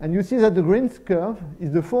 And you see that the green curve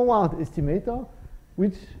is the forward estimator,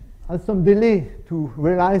 which has some delay to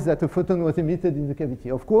realize that a photon was emitted in the cavity.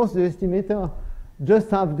 Of course, the estimator just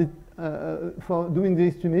have the, for doing the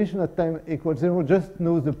estimation at time equals 0, just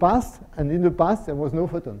knows the past, and in the past there was no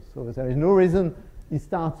photons. So there is no reason it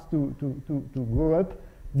starts to grow up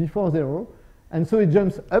before 0. And so it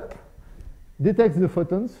jumps up, detects the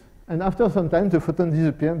photons, and after some time the photons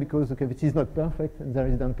disappear because the cavity is not perfect and there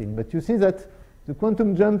is damping. But you see that the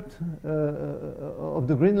quantum jump of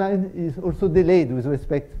the green line is also delayed with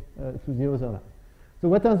respect to the other line. So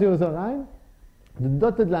what are the other lines? The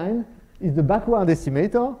dotted line is the backward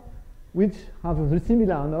estimator, which have a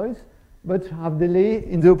similar noise, but have delay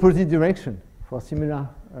in the opposite direction for similar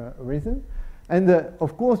reason. And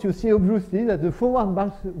of course, you see obviously that the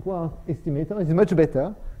forward-backward estimator is much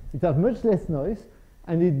better. It has much less noise,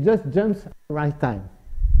 and it just jumps at the right time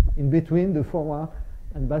in between the forward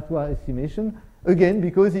and backward estimation, again,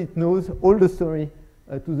 because it knows all the story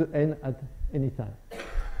to the n at any time.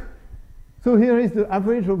 So here is the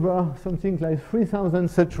average over something like 3,000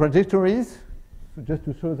 such trajectories, so just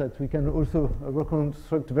to show that we can also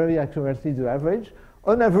reconstruct very accurately the average.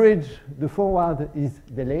 On average, the forward is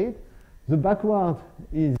delayed, the backward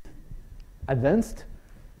is advanced,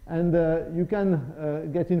 and you can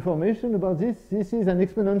get information about this. This is an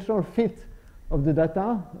exponential fit of the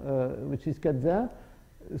data, which is cut there,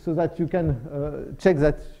 so that you can check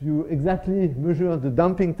that you exactly measure the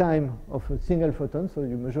damping time of a single photon. So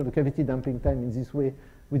you measure the cavity damping time in this way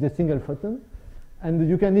with a single photon. And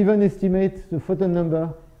you can even estimate the photon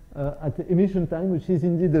number at the emission time, which is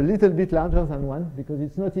indeed a little bit larger than 1, because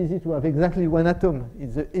it's not easy to have exactly 1 atom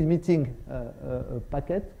in the emitting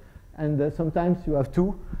packet. And sometimes you have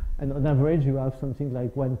 2, and on average you have something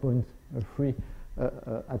like 1.3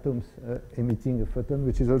 atoms emitting a photon,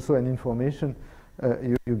 which is also an information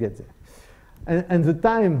you get there. And the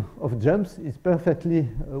time of jumps is perfectly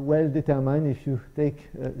well determined if you take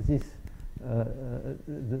this,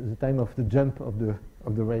 the time of the jump of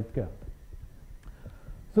the red curve.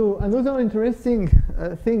 So another interesting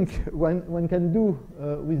thing one can do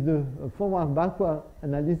with the forward-backward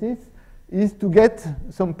analysis is to get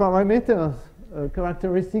some parameters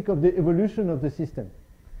characteristic of the evolution of the system.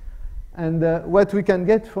 And what we can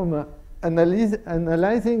get from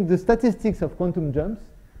analyzing the statistics of quantum jumps.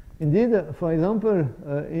 Indeed, for example,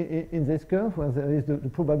 in this curve, where there is the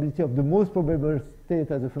probability of the most probable state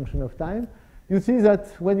as a function of time, you see that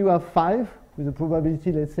when you have 5, with a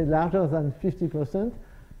probability, let's say, larger than 50%,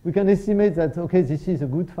 we can estimate that, okay, this is a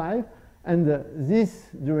good 5. And this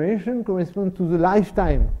duration corresponds to the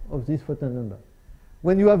lifetime of this photon number.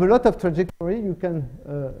 When you have a lot of trajectory, you can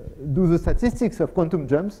do the statistics of quantum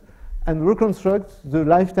jumps and reconstruct the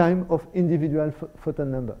lifetime of individual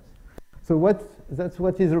photon numbers. So that's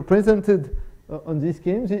what is represented on this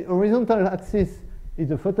scheme. The horizontal axis is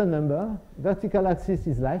the photon number, vertical axis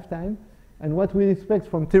is lifetime, and what we expect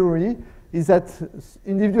from theory is that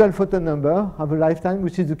individual photon number have a lifetime,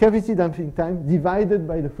 which is the cavity damping time divided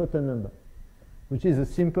by the photon number, which has a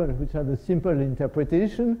simple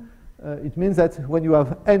interpretation. It means that when you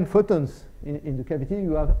have n photons in the cavity,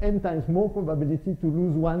 you have n times more probability to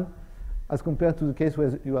lose one as compared to the case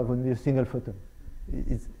where you have only a single photon.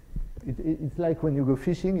 It's like when you go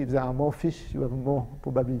fishing, if there are more fish, you have more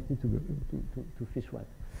probability to fish one.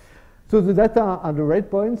 So the data are the red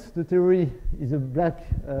points. The theory is a black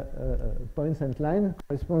points and line,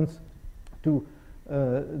 corresponds to the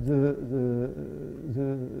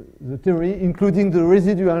theory, including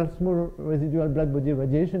the small residual black body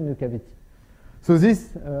radiation in the cavity. So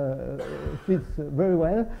this fits very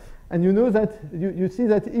well. And you know that, you see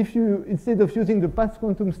that if you, instead of using the past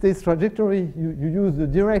quantum states trajectory, you use the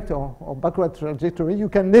direct or backward trajectory, you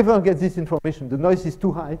can never get this information. The noise is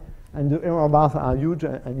too high, and the error bars are huge,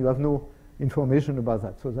 and you have no information about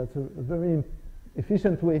that. So that's a very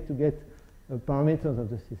efficient way to get parameters of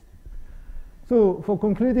the system. So for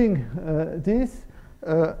concluding this,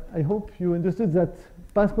 I hope you understood that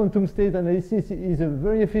past quantum state analysis is a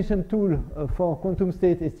very efficient tool for quantum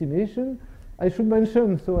state estimation. I should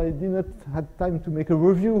mention, so I did not have time to make a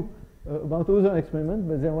review about other experiments,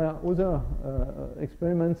 but there were other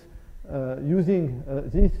experiments using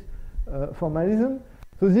this formalism.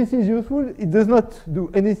 So this is useful. It does not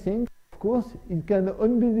do anything. Of course, it can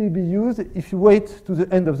only be used if you wait to the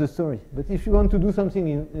end of the story. But if you want to do something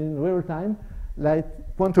in real time, like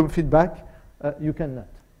quantum feedback, you cannot.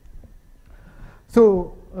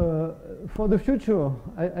 So for the future,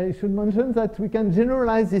 I should mention that we can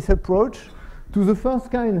generalize this approach to the first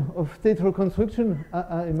kind of state reconstruction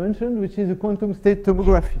I mentioned, which is a quantum state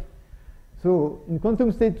tomography. So in quantum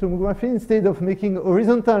state tomography, instead of making a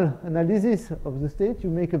horizontal analysis of the state, you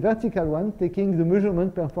make a vertical one, taking the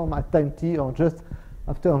measurement performed at time t or just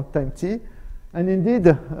after time t. And indeed,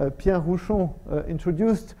 Pierre Rouchon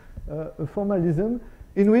introduced a formalism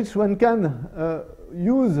in which one can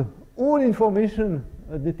use all information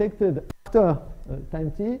detected after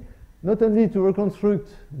time t, not only to reconstruct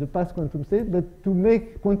the past quantum state, but to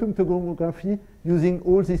make quantum tomography using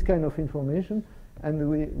all this kind of information. And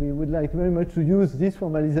we would like very much to use this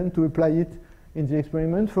formalism to apply it in the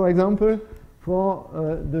experiment. For example, for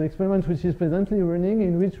the experiment which is presently running,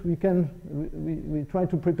 in which we try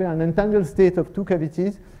to prepare an entangled state of two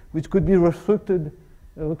cavities, which could be reconstructed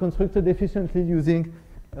efficiently using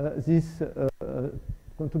this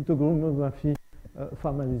quantum tomography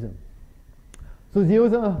formalism. So the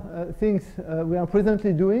other things we are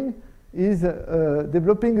presently doing is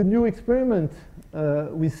developing a new experiment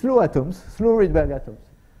with slow atoms, slow Rydberg atoms.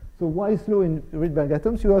 So why slow in Rydberg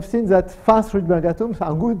atoms? You have seen that fast Rydberg atoms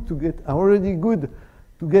are already good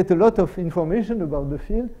to get a lot of information about the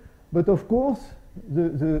field. But of course,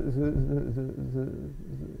 the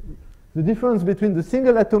difference between the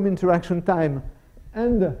single atom interaction time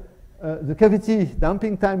and the cavity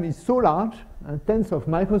damping time is so large, tenths of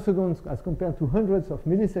microseconds as compared to hundreds of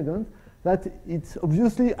milliseconds, that it's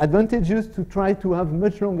obviously advantageous to try to have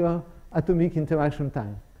much longer atomic interaction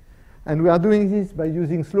time. And we are doing this by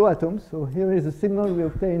using slow atoms. So here is a signal we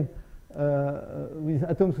obtain with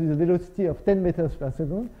atoms with a velocity of 10 meters per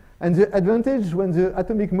second. And the advantage when the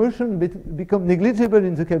atomic motion becomes negligible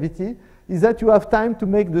in the cavity is that you have time to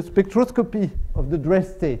make the spectroscopy of the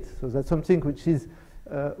dress state. So that's something which is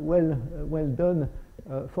well done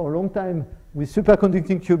for a long time with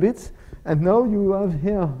superconducting qubits. And now you have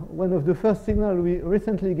here one of the first signals we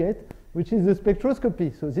recently get, which is the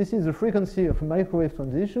spectroscopy. So this is the frequency of a microwave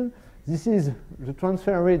transition. This is the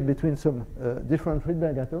transfer rate between some different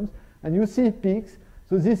Rydberg atoms. And you see peaks.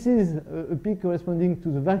 So this is a peak corresponding to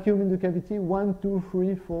the vacuum in the cavity, 1, 2,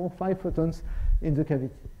 3, 4, 5 photons in the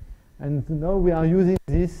cavity. And now we are using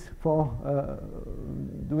this for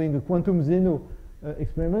doing a quantum Zeno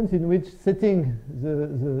experiment in which, setting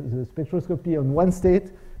the spectroscopy on one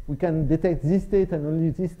state, we can detect this state and only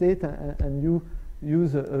this state, and you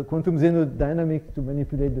use a quantum Zeno dynamic to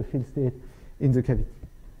manipulate the field state in the cavity.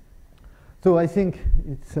 So I think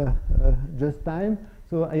it's just time.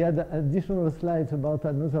 So I had additional slides about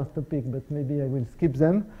another topic, but maybe I will skip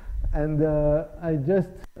them. And I just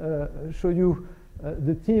show you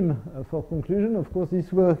the team for conclusion. Of course,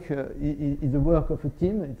 this work is the work of a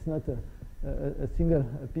team. It's not a single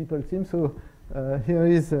people team. So Here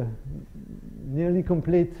is a nearly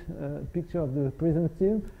complete picture of the present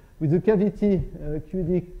team. With the cavity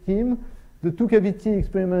QD team, the two cavity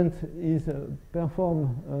experiment is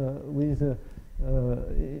performed in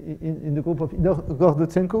the group of Igor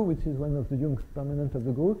Dotsenko, which is one of the young permanent of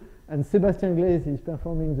the group, and Sebastian Glaise is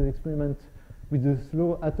performing the experiment with the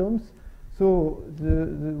slow atoms. So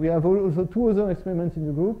we have also two other experiments in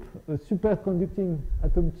the group, a superconducting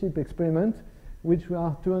atom chip experiment, which we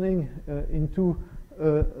are turning into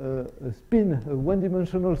a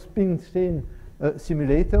one-dimensional spin chain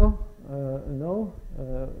simulator now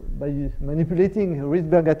by manipulating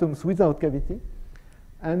Rydberg atoms without cavity.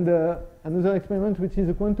 And another experiment, which is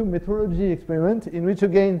a quantum metrology experiment, in which,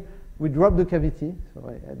 again, we drop the cavity. So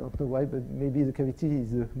I don't know why, but maybe the cavity is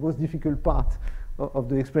the most difficult part of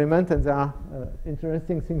the experiment, and there are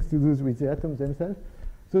interesting things to do with the atoms themselves.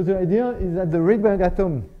 So the idea is that the Rydberg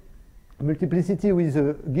atom multiplicity with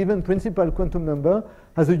a given principal quantum number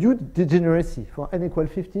has a huge degeneracy. For n equal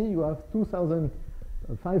 50, you have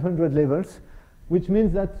 2,500 levels, which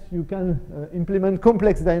means that you can implement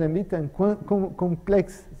complex dynamics and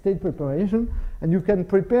complex state preparation, and you can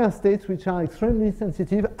prepare states which are extremely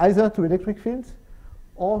sensitive either to electric fields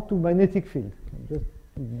or to magnetic field. Just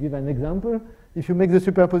to give an example, if you make the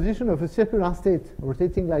superposition of a circular state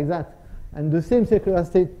rotating like that and the same circular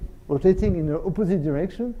state rotating in the opposite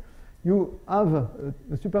direction, you have a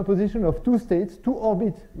superposition of two states, two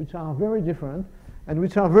orbits, which are very different and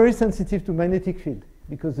which are very sensitive to magnetic field,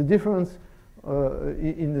 because the difference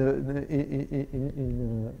in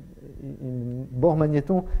Bohr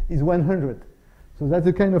magneton is 100. So that's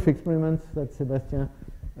the kind of experiments that Sebastian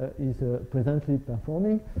is presently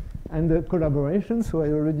performing. And the collaboration, so I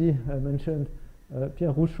already mentioned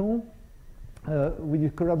Pierre Rouchon. We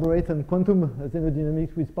collaborate on quantum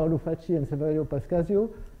xenodynamics with Paolo Facci and Saverio Pascasio,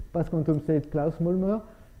 past quantum state Klaus Molmer,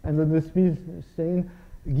 and on the speed chain,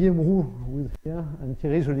 Guillaume Roux, who is here, and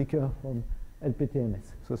Thierry Jolicoeur from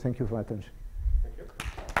LPTMS. So thank you for attention. Thank you.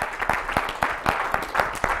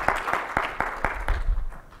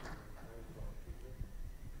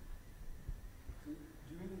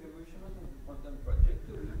 During the measurement of the quantum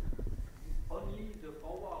trajectory, only the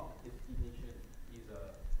forward destination is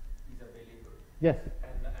available. Yes.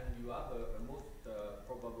 And you have a most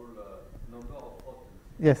probable number of photons.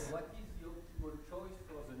 Yes. What is the optimal choice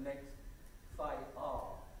for the next phi r,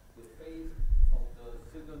 the phase of the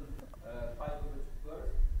second 500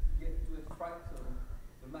 squares, to extract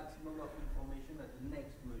the maximum of information at the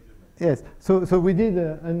next measurement? Yes, so we did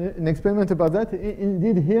an experiment about that.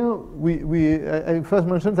 Indeed, here I first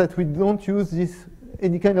mentioned that we don't use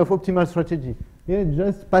any kind of optimal strategy. Here,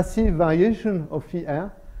 just passive variation of phi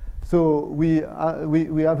r. So we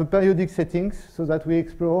have a periodic settings so that we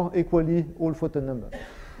explore equally all photon numbers.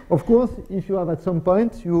 Of course, if you have at some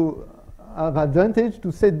point, you have advantage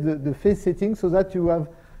to set the phase setting so that you have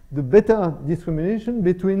the better discrimination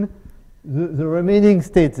between the remaining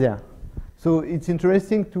states there. So it's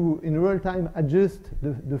interesting to, in real time, adjust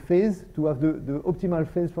the phase to have the optimal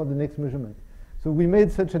phase for the next measurement. So we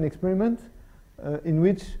made such an experiment in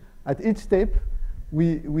which, at each step,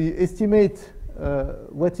 we estimate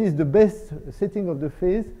what is the best setting of the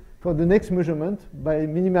phase for the next measurement by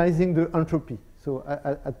minimizing the entropy. So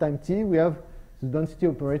at time t, we have the density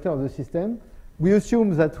operator of the system. We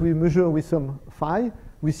assume that we measure with some phi.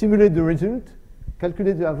 We simulate the result,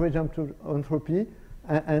 calculate the average entropy,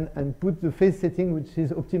 and put the phase setting which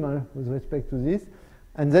is optimal with respect to this.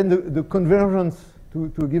 And then the convergence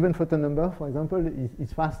to a given photon number, for example,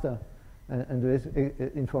 is faster. And the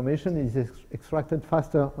information is extracted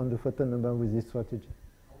faster on the photon number with this strategy.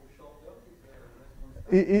 How shorter is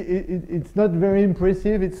the response? It's not very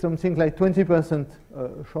impressive. It's something like 20%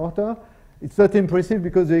 shorter. It's not impressive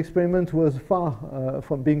because the experiment was far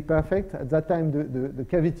from being perfect. At that time, the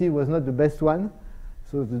cavity was not the best one.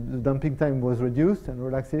 So the damping time was reduced and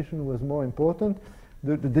relaxation was more important.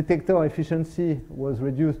 The detector efficiency was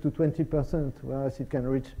reduced to 20%, whereas it can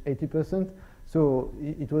reach 80%. So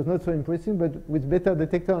it was not so impressive, but with better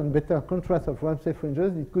detector and better contrast of Ramsey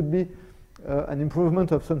fringes, it could be an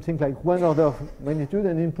improvement of something like 1 order of magnitude.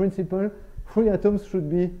 And in principle, 3 atoms should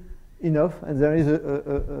be enough. And there is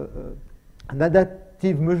an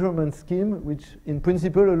adaptive measurement scheme, which in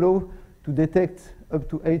principle allows to detect up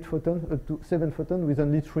to 8 photons, up to 7 photons with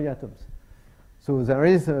only 3 atoms. So there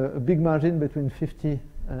is a big margin between 50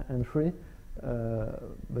 and 3.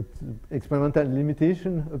 But experimental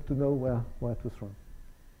limitation up to know where to throw.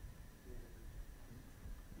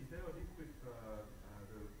 Is there a link with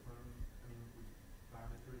with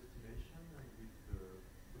parameter estimation and with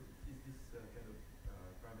is this kind of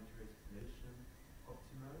parameter estimation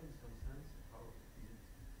optimal in some sense? How is it?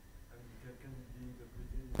 I mean, can be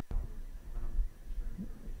interpreted in terms of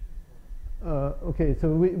information? Okay, so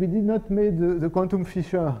we did not make the quantum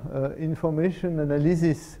feature information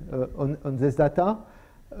analysis on this data.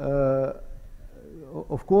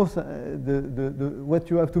 Of course, what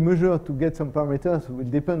you have to measure to get some parameters will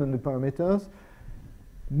depend on the parameters.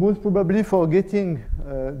 Most probably for getting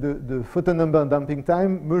the photon number damping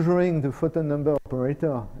time, measuring the photon number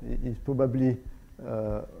operator is probably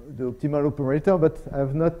the optimal operator, but I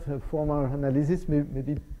have not a formal analysis.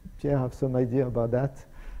 Maybe Pierre have some idea about that.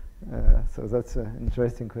 So that's an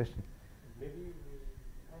interesting question. Maybe we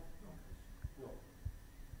have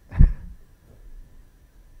no.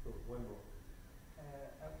 So one more.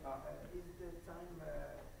 Is the time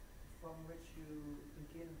from which you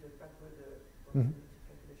begin the backward Mhm.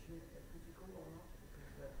 calculation critical or not?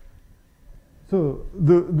 So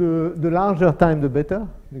the larger time, the better,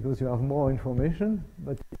 because you have more information,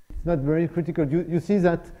 but it's not very critical. You see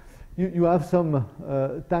that you have some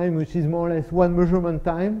time which is more or less one measurement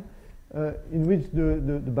time, in which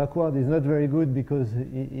the backward is not very good because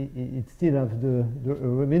it still has the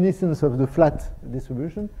reminiscence of the flat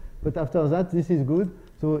distribution. But after that, this is good.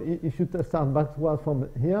 So if you start backward from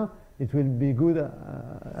here, it will be good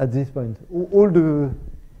at this point. All the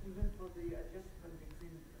Even for the adjustment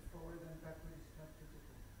between forward and backward is not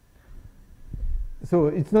critical. So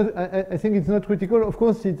it's not. I think it's not critical. Of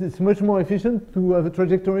course, it's much more efficient to have a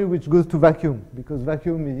trajectory which goes to vacuum, because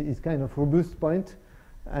vacuum is kind of robust point,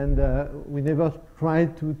 and we never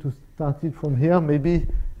tried to start it from here. Maybe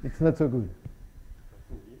it's not so good.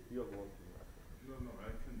 You are going to. No,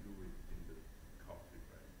 I can do it in the coffee.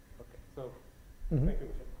 Okay. So Mhm. thank you,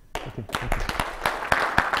 Michel. Okay. Thank you.